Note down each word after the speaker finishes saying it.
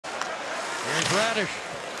Here's Radish.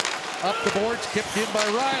 Up the boards, kicked in by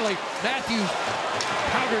Rielly. Matthews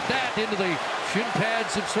countered that into the shin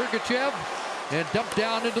pads of Sergachev and dumped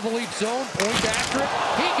down into the lead zone. Point after it.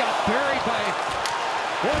 He got buried by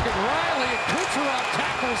Morgan Rielly, and Kucherov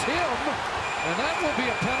tackles him, and that will be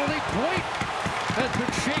a penalty. Point has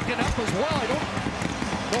been shaken up as well. I don't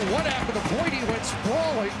know what happened to Point. He went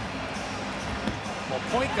sprawling. Well,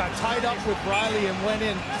 Point got tied up with Rielly and went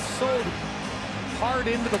in so hard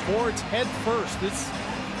into the boards head first. This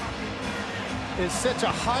is such a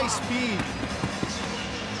high speed.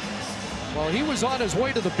 Well, he was on his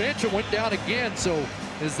way to the bench and went down again. So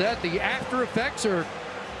is that the after effects, or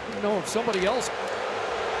I don't know if somebody else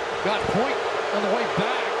got Point on the way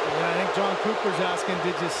back? Yeah, I think John Cooper's asking,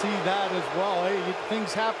 did you see that as well? Hey,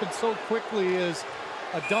 things happen so quickly as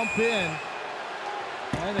a dump in.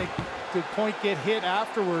 I think did Point get hit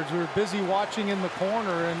afterwards? We were busy watching in the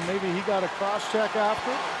corner, and maybe he got a cross-check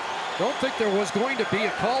after. Don't think there was going to be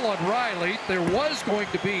a call on Rielly. There was going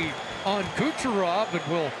to be on Kucherov, and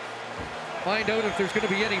we'll find out if there's going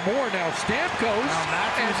to be any more now. Stamkos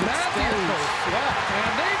and Matthews. Yeah.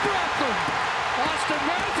 And they dropped them. Auston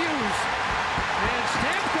Matthews and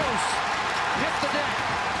Stamkos hit the deck.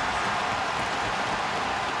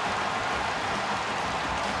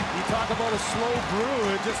 You talk about a slow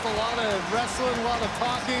brew, just a lot of wrestling, a lot of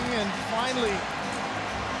talking, and finally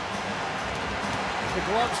the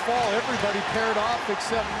gloves fall. Everybody paired off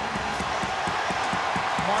except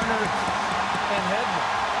Marner and Hedman.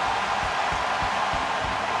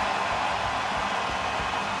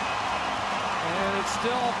 And it's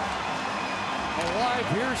still alive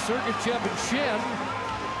here, Sergachev and Shin.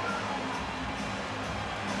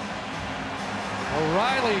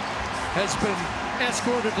 O'Reilly has been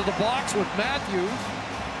escorted to the box with Matthews.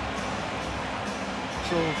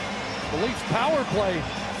 So the Leafs power play,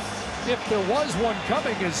 if there was one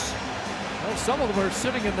coming, is, well, some of them are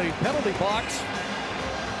sitting in the penalty box.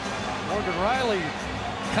 Morgan Rielly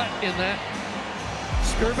cut in that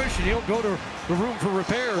skirmish, and he'll go to the room for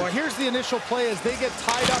repairs. Well, here's the initial play as they get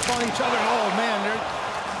tied up on each other. Oh man, they're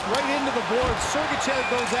right into the board. Sergachev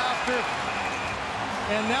goes after,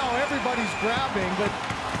 and now everybody's grabbing, but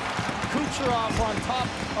Kucherov on top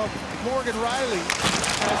of Morgan Rielly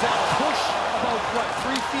as that push about, what,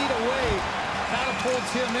 3 feet away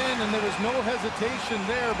catapults him in, and there was no hesitation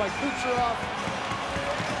there by Kucherov.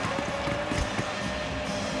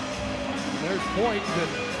 And there's Point that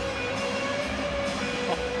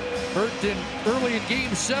hurt in early in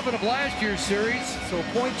Game 7 of last year's series. So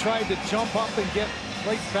Point tried to jump up and get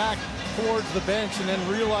right back towards the bench, and then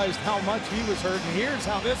realized how much he was hurt. And here's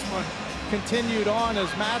how this one continued on as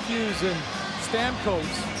Matthews and Stamkos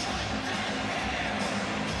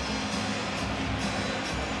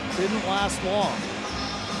didn't last long.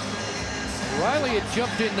 Rielly had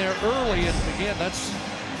jumped in there early, and again, that's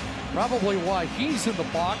probably why he's in the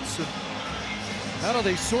box. And how do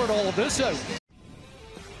they sort all of this out?